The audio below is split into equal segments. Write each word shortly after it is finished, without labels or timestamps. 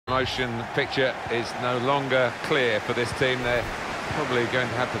Motion picture is no longer clear for this team. They're probably going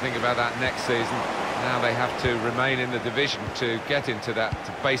to have to think about that next season. Now they have to remain in the division to get into that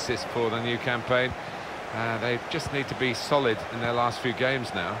basis for the new campaign. They just need to be solid in their last few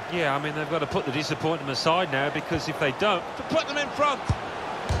games now. Yeah, I mean, they've got to put the disappointment aside now, because if they don't... To put them in front.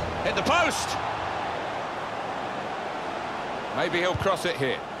 Hit the post. Maybe he'll cross it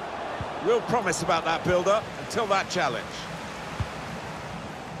here. Real promise about that build-up until that challenge.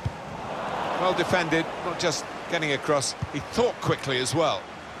 Well defended, not just getting across, he thought quickly as well.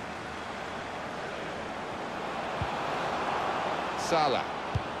 Salah,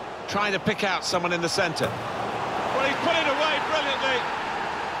 trying to pick out someone in the centre. Well, he's put it away brilliantly.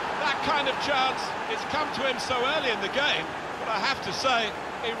 That kind of chance, it's come to him so early in the game, but I have to say,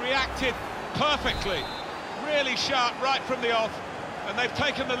 he reacted perfectly. Really sharp right from the off, and they've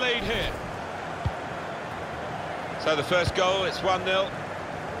taken the lead here. So the first goal, it's 1-0.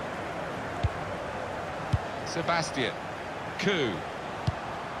 Sebastian, Ku,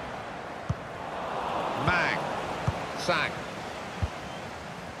 Mang, Sang,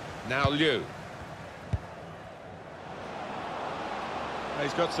 now Liu.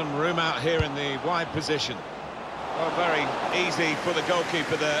 He's got some room out here in the wide position. Well, very easy for the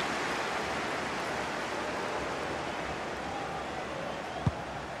goalkeeper there.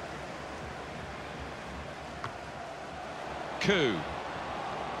 Ku,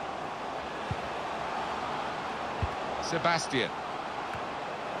 Sebastian.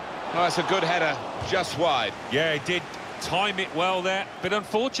 Oh, it's a good header, just wide. Yeah, he did time it well there, bit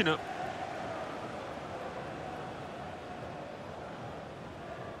unfortunate.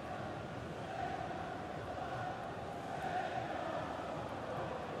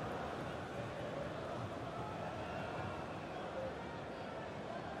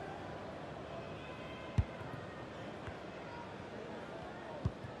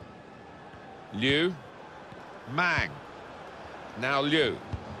 Liu, Mang, now Liu.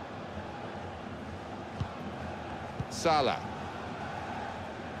 Salah.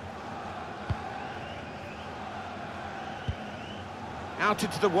 Out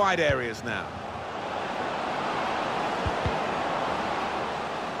into the wide areas now.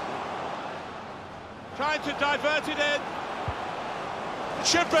 Trying to divert it in. It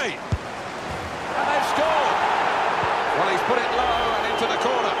should be. And they've scored. Well, he's put it low and into the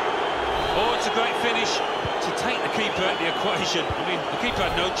corner. Oh, it's a great finish to take the keeper out of the equation. I mean, the keeper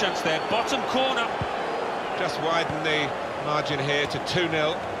had no chance there. Bottom corner. Just widen the margin here to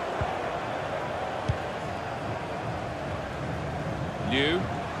 2-0. Liu.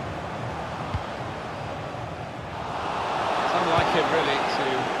 It's unlike him, really, to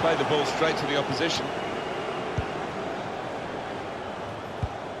play the ball straight to the opposition.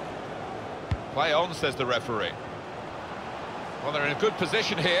 Play on, says the referee. Well, they're in a good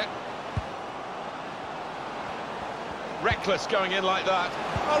position here. Reckless going in like that.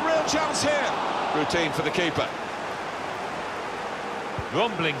 A real chance here. Routine for the keeper.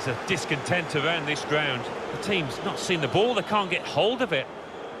 Rumblings of discontent around this ground. The team's not seen the ball, they can't get hold of it.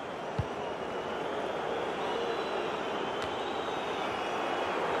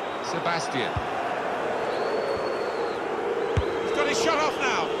 Sebastian. He's got his shot off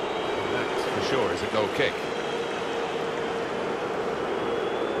now. That, for sure, is a goal kick.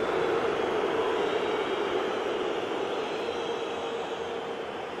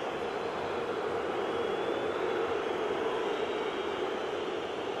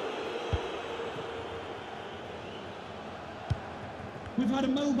 We've had a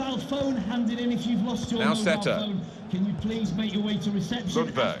mobile phone handed in. If you've lost your Now mobile setter. phone, can you please make your way to reception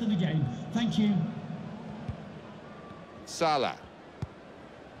Lundberg. after the game? Thank you. Salah.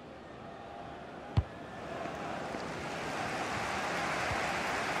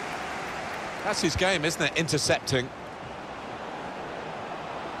 That's his game, isn't it? Intercepting.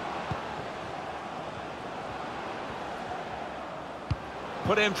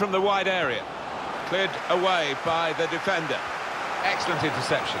 Put in from the wide area. Cleared away by the defender. Excellent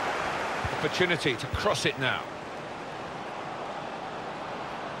interception. Opportunity to cross it now.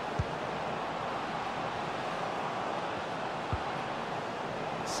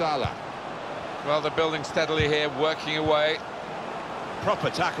 Salah. Well, they're building steadily here, working away. Proper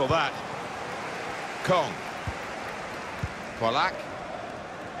tackle, that. Kong. Polak.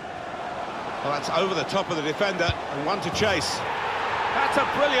 Well, that's over the top of the defender, and one to chase. That's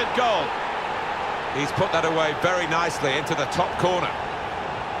a brilliant goal. He's put that away very nicely into the top corner.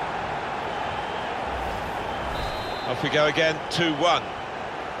 Off we go again, 2-1.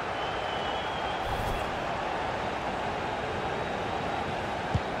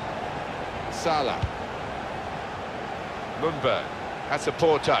 Salah. Lundberg. That's a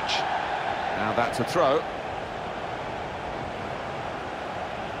poor touch. Now that's a throw.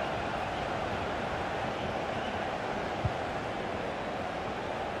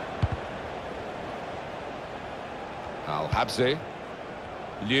 Al-Habsi.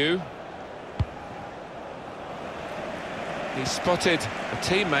 Liu. He spotted a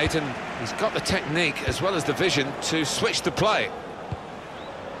teammate and he's got the technique as well as the vision to switch the play.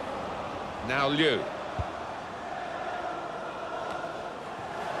 Now Liu.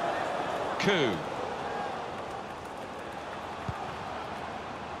 Ku.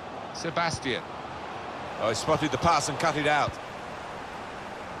 Sebastian. Oh, he spotted the pass and cut it out.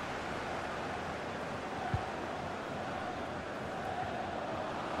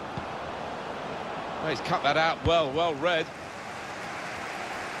 Well, he's cut that out well read.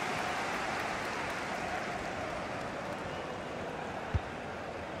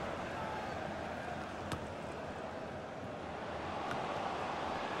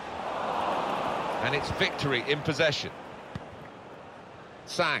 And it's victory in possession.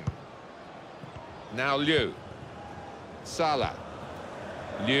 Sang. Now Liu. Salah.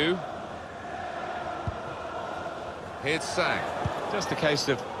 Liu. Here's Sang. Just a case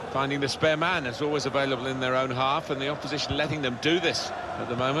of finding the spare man is always available in their own half, and the opposition letting them do this at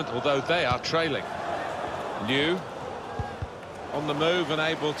the moment, although they are trailing. Liu on the move and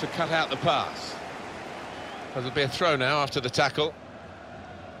able to cut out the pass. There'll be a throw now after the tackle.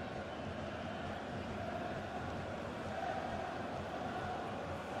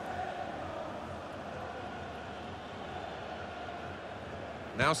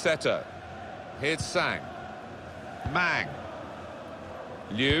 Now Seto. Here's Sang. Mang.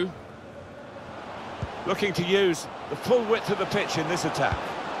 Liu. Looking to use the full width of the pitch in this attack.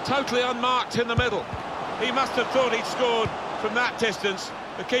 Totally unmarked in the middle. He must have thought he'd scored from that distance.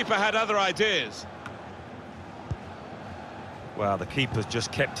 The keeper had other ideas. Well, the keeper's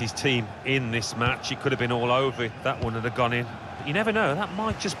just kept his team in this match. He could have been all over if that one had gone in. But you never know, that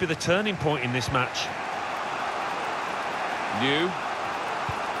might just be the turning point in this match. Liu.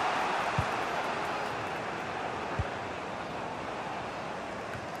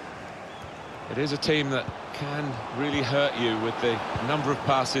 It is a team that can really hurt you with the number of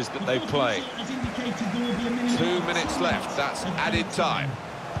passes that they play. 2 minutes left, that's added time.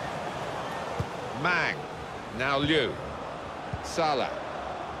 Mang. Now Liu. Salah.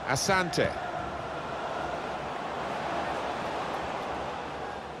 Asante.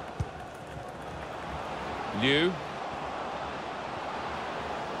 Liu.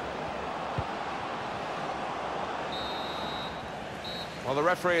 Well, the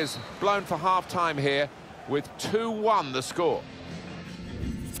referee is blown for half-time here with 2-1 the score.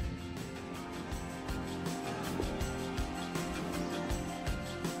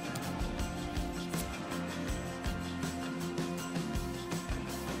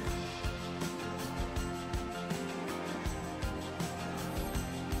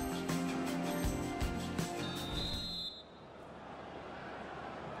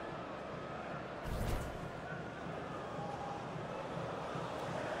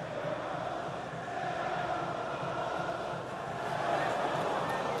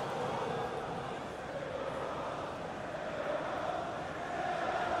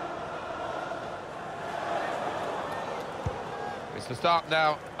 It's the start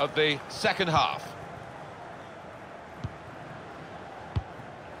now of the second half.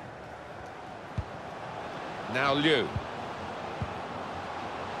 Now Liu.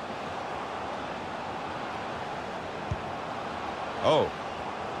 Oh.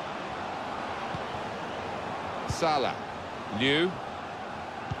 Salah. Liu.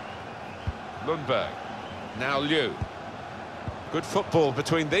 Lundberg. Now Liu. Good football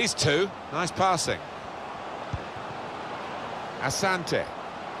between these two. Nice passing. Asante.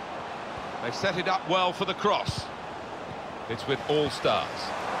 They've set it up well for the cross. It's with all stars.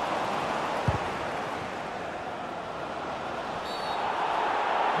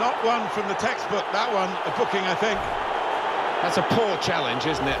 Not one from the textbook, that one, a booking, I think. That's a poor challenge,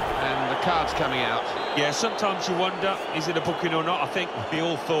 isn't it? And the card's coming out. Yeah, sometimes you wonder, is it a booking or not? I think we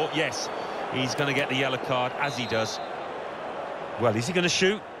all thought, yes, he's going to get the yellow card, as he does. Well, is he going to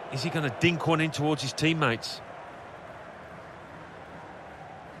shoot? Is he going to dink one in towards his teammates?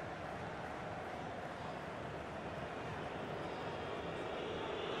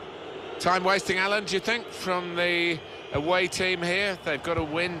 Time wasting, Alan, do you think, from the away team here? They've got to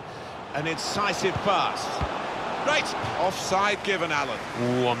win an incisive pass. Great offside given, Alan.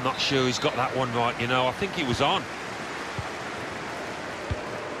 Oh, I'm not sure he's got that one right, you know. I think he was on.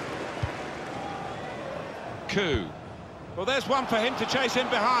 Ku. Well, there's one for him to chase in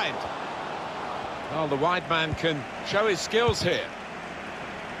behind. Well, the wide man can show his skills here.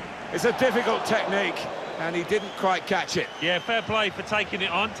 It's a difficult technique, and he didn't quite catch it. Yeah, fair play for taking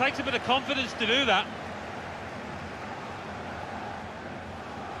it on. Takes a bit of confidence to do that.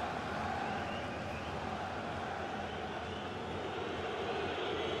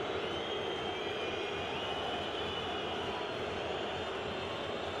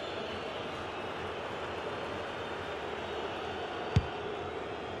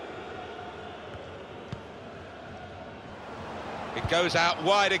 It goes out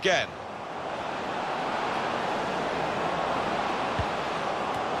wide again.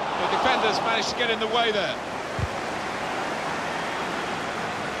 The defenders managed to get in the way there.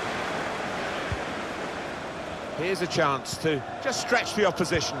 Here's a chance to just stretch the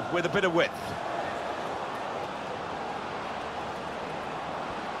opposition with a bit of width.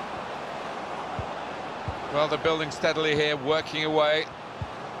 Well, they're building steadily here, working away.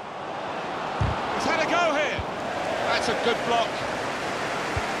 He's had a go here. That's a good block.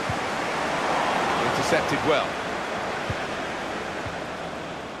 Intercepted well.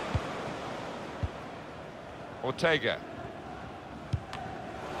 Ortega.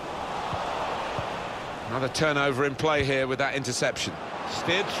 Another turnover in play here with that interception.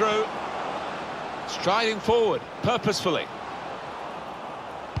 Steered through. Striding forward, purposefully.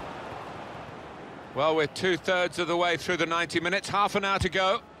 Well, we're two-thirds of the way through the 90 minutes, half an hour to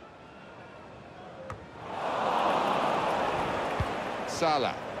go.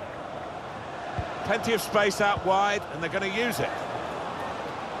 Salah. Plenty of space out wide, and they're going to use it.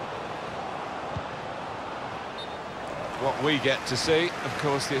 What we get to see, of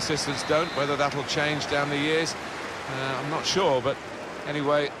course, the assistants don't. Whether that'll change down the years, I'm not sure. But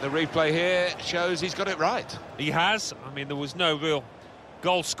anyway, the replay here shows he's got it right. He has. I mean, there was no real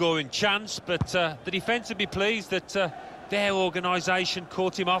goal-scoring chance, but the defence would be pleased that their organisation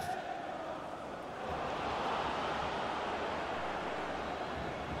caught him off.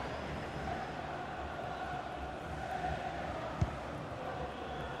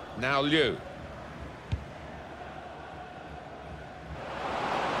 Now Liu.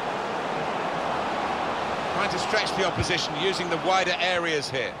 Trying to stretch the opposition using the wider areas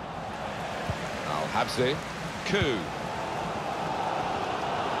here. Al-Habsi. Coup.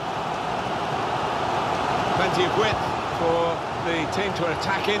 Plenty of width for the team to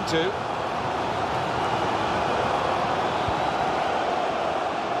attack into.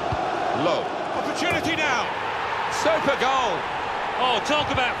 Low. Opportunity now. Super goal. Oh, talk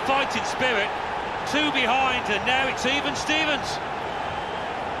about fighting spirit. Two behind, and now it's even Stevens.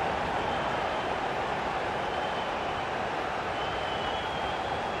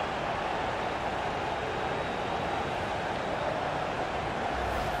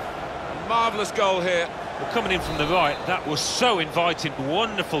 Marvellous goal here. Well, coming in from the right, that was so inviting.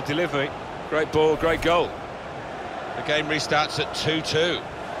 Wonderful delivery. Great ball, great goal. The game restarts at 2-2.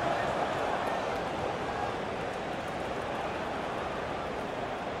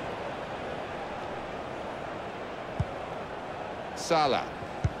 Salah.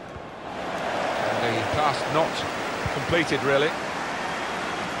 And the pass not completed, really.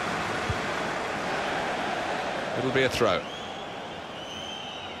 It'll be a throw.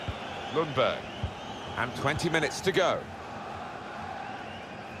 Lundberg. And 20 minutes to go.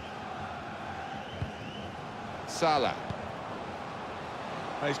 Salah.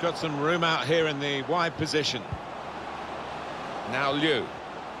 He's got some room out here in the wide position. Now Liu.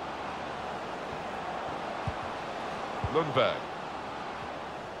 Lundberg.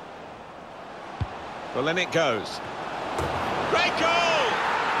 Well, in it goes. Great goal!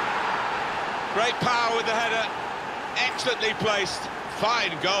 Great power with the header. Excellently placed.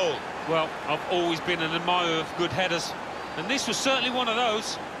 Fine goal. Well, I've always been an admirer of good headers, and this was certainly one of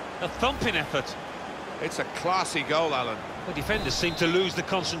those. A thumping effort. It's a classy goal, Alan. The defenders seemed to lose the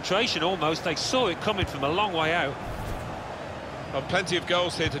concentration almost. They saw it coming from a long way out. Well, plenty of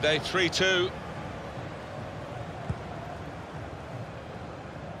goals here today. 3-2.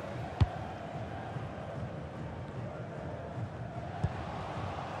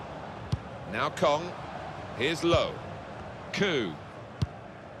 Now Kong. Here's Low. Coup.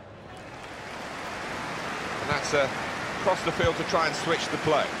 And that's across the field to try and switch the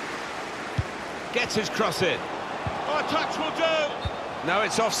play. Gets his cross in. Oh, a touch will do. No,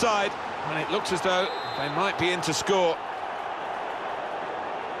 it's offside. And it looks as though they might be in to score.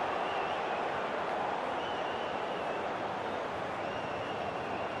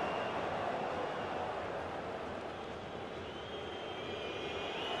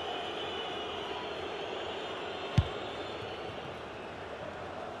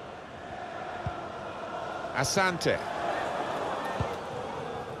 Asante.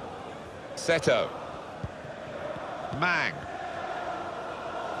 Seto. Mang.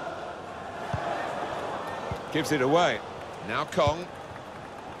 Gives it away. Now Kong.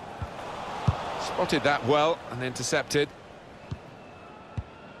 Spotted that well and intercepted.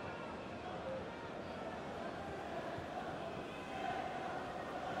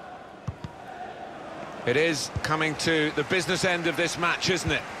 It is coming to the business end of this match,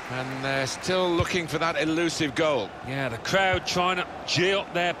 isn't it? And they're still looking for that elusive goal. Yeah, the crowd trying to gee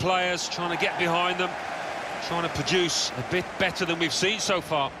up their players, trying to get behind them, trying to produce a bit better than we've seen so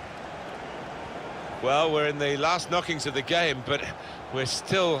far. Well, we're in the last knockings of the game, but we're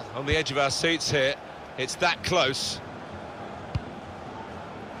still on the edge of our seats here. It's that close.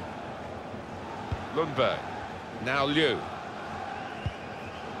 Lundberg. Now Liu.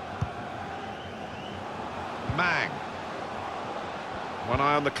 Mang. One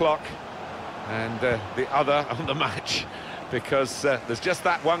eye on the clock and the other on the match, because there's just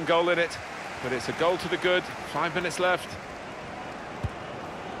that one goal in it, but it's a goal to the good. 5 minutes left.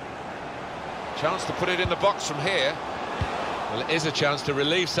 Chance to put it in the box from here. Well, it is a chance to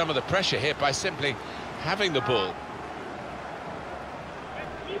relieve some of the pressure here by simply having the ball.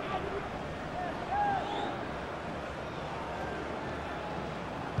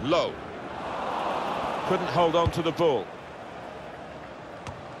 Low. Couldn't hold on to the ball.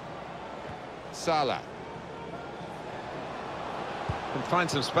 Salah. Can find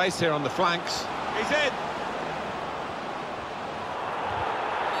some space here on the flanks. He's in.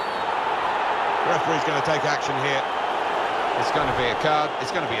 The referee's going to take action here. It's going to be a card.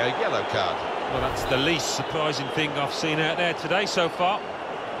 It's going to be a yellow card. Well, that's the least surprising thing I've seen out there today so far.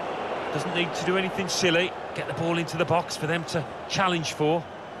 Doesn't need to do anything silly. Get the ball into the box for them to challenge for.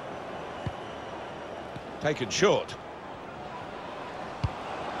 Taken short.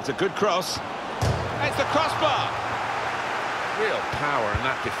 It's a good cross. It's the crossbar. Real power in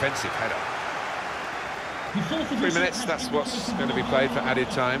that defensive header. 3 minutes, that's what's going to be played for added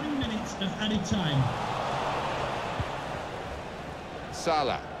time. 3 minutes of added time.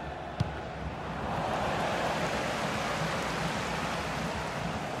 Salah.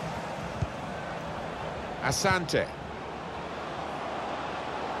 Asante.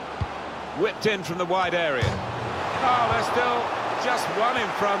 Whipped in from the wide area. Oh, there's still just one in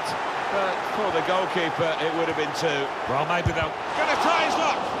front, but for the goalkeeper, it would have been two. Well, maybe they'll... Gonna try his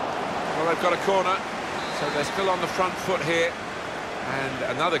luck. Well, they've got a corner, so they're still on the front foot here.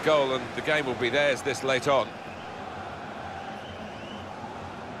 And another goal, and the game will be theirs this late on.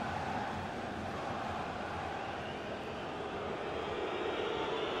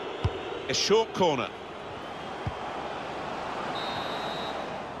 A short corner.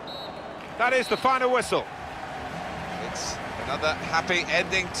 That is the final whistle. It's another happy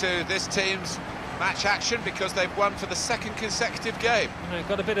ending to this team's match action because they've won for the second consecutive game.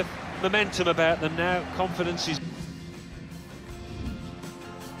 Got a bit of momentum about them now. Confidence is